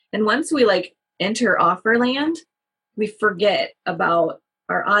And once we enter offer land, we forget about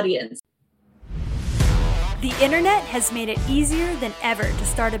our audience. The internet has made it easier than ever to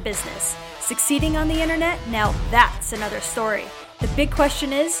start a business. Succeeding on the internet, now that's another story. The big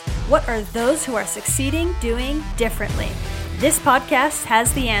question is, what are those who are succeeding doing differently? This podcast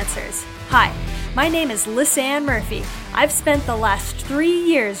has the answers. Hi, my name is Lisanne Murphy. I've spent the last 3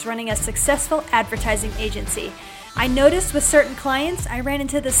 years running a successful advertising agency. I noticed with certain clients, I ran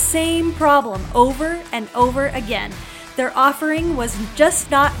into the same problem over and over again. Their offering was just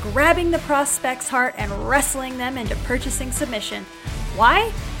not grabbing the prospect's heart and wrestling them into purchasing submission.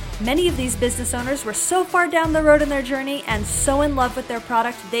 Why? Many of these business owners were so far down the road in their journey and so in love with their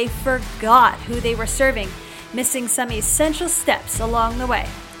product, they forgot who they were serving, missing some essential steps along the way.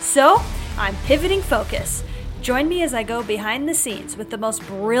 So, I'm pivoting focus. Join me as I go behind the scenes with the most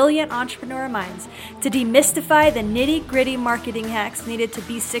brilliant entrepreneur minds to demystify the nitty-gritty marketing hacks needed to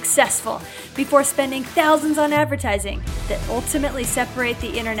be successful before spending thousands on advertising that ultimately separate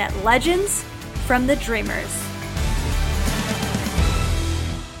the internet legends from the dreamers.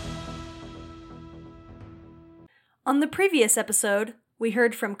 On the previous episode, we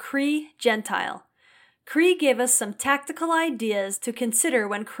heard from Cree Gentile. Cree gave us some tactical ideas to consider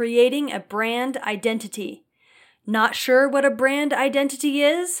when creating a brand identity. Not sure what a brand identity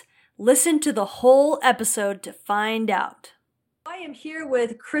is? Listen to the whole episode to find out. I am here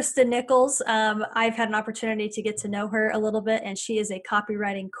with Christa Nichols. I've had an opportunity to get to know her a little bit, and she is a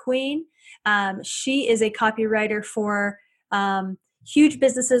copywriting queen. She is a copywriter for huge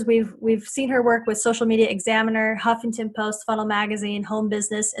businesses. We've seen her work with Social Media Examiner, Huffington Post, Funnel Magazine, Home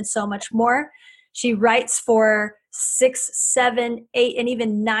Business, and so much more. She writes for 6, 7, 8, and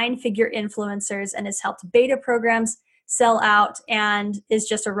even 9-figure influencers and has helped beta programs sell out and is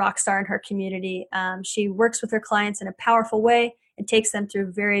just a rock star in her community. She works with her clients in a powerful way and takes them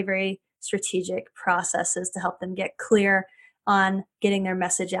through very, very strategic processes to help them get clear on getting their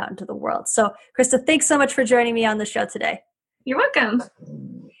message out into the world. So, Christa, thanks so much for joining me on the show today. You're welcome.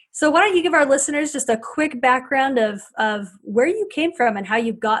 So why don't you give our listeners just a quick background of where you came from and how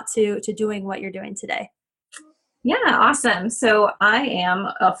you got to doing what you're doing today? Yeah, awesome. So I am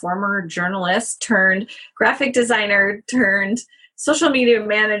a former journalist turned graphic designer turned social media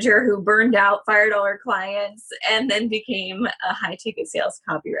manager who burned out, fired all our clients, and then became a high-ticket sales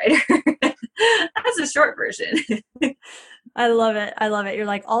copywriter. That's a short version. I love it. I love it. You're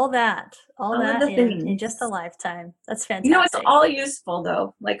like all that in just a lifetime. That's fantastic. It's all useful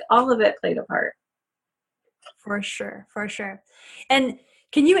though. All of it played a part. For sure. And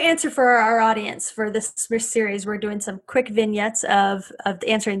can you answer for our audience for this series? We're doing some quick vignettes of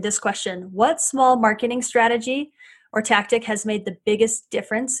answering this question. What small marketing strategy or tactic has made the biggest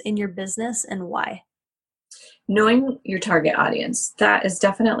difference in your business and why? Knowing your target audience. That is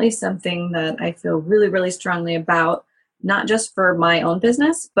definitely something that I feel really, really strongly about, not just for my own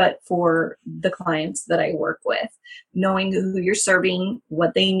business, but for the clients that I work with. Knowing who you're serving,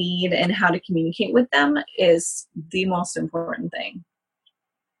 what they need, and how to communicate with them is the most important thing.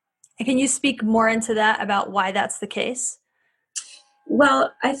 And can you speak more into that about why that's the case?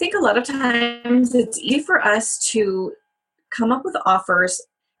 Well, I think a lot of times it's easy for us to come up with offers,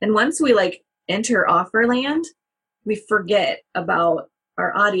 and once we enter offer land, we forget about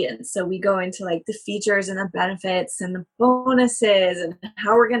our audience. So we go into the features and the benefits and the bonuses and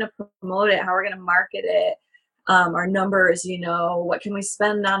how we're going to promote it, how we're going to market it, our numbers, what can we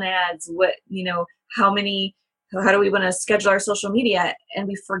spend on ads, how do we want to schedule our social media? And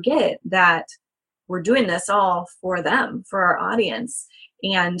we forget that we're doing this all for them, for our audience.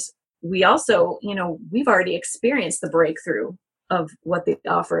 And we also, we've already experienced the breakthrough of what the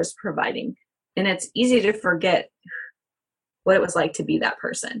offer is providing. And it's easy to forget what it was like to be that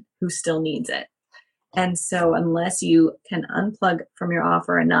person who still needs it. And so unless you can unplug from your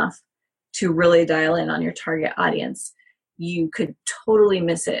offer enough to really dial in on your target audience, you could totally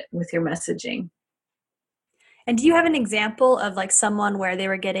miss it with your messaging. And do you have an example of someone where they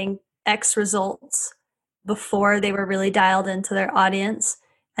were getting X results before they were really dialed into their audience?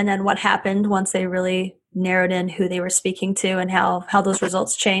 And then what happened once they really narrowed in who they were speaking to and how those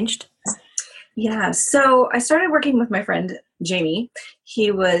results changed? Yeah, so I started working with my friend Jamie.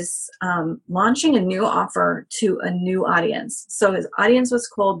 He was launching a new offer to a new audience. So his audience was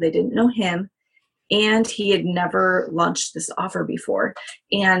cold, they didn't know him, and he had never launched this offer before.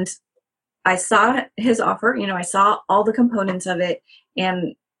 And I saw his offer, I saw all the components of it,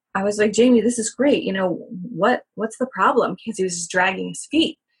 and I was like, Jamie, this is great. What's the problem? Because he was just dragging his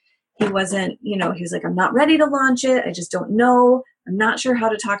feet. He wasn't, he was like, I'm not ready to launch it. I just don't know. I'm not sure how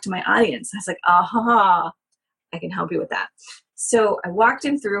to talk to my audience. I was like, I can help you with that. So I walked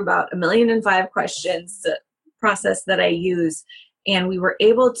him through about 1,000,005 questions, the process that I use, and we were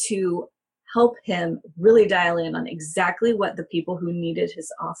able to help him really dial in on exactly what the people who needed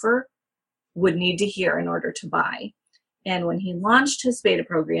his offer would need to hear in order to buy. And when he launched his beta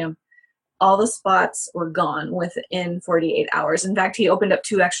program, all the spots were gone within 48 hours. In fact, he opened up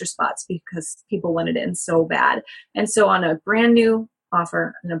 2 extra spots because people wanted in so bad. And so on a brand new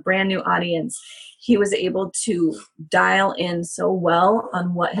offer and a brand new audience, he was able to dial in so well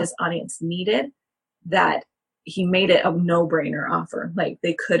on what his audience needed that he made it a no-brainer offer. Like,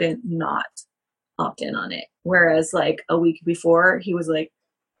 they couldn't not opt in on it. Whereas like a week before, he was like,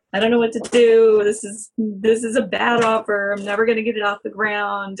 I don't know what to do. This is a bad offer. I'm never going to get it off the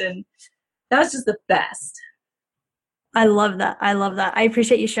ground. And that was just the best. I love that. I love that. I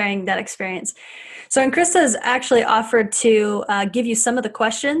appreciate you sharing that experience. So, and Christa has actually offered to give you some of the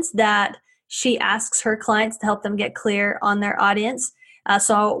questions that she asks her clients to help them get clear on their audience.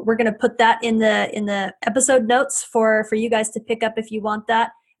 So we're going to put that in the episode notes for you guys to pick up if you want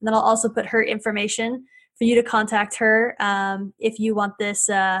that. And then I'll also put her information for you to contact her if you want this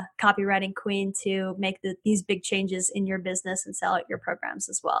copywriting queen to make these big changes in your business and sell out your programs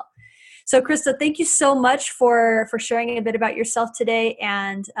as well. So Christa, thank you so much for sharing a bit about yourself today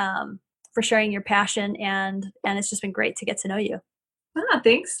and for sharing your passion. And it's just been great to get to know you.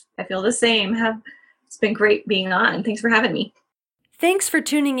 Thanks. I feel the same. It's been great being on. Thanks for having me. Thanks for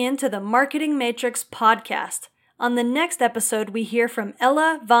tuning in to the Marketing Matrix podcast. On the next episode, we hear from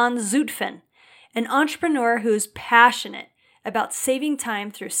Ella von Zutphen, an entrepreneur who's passionate about saving time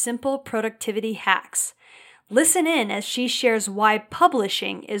through simple productivity hacks. Listen in as she shares why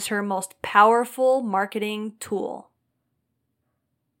publishing is her most powerful marketing tool.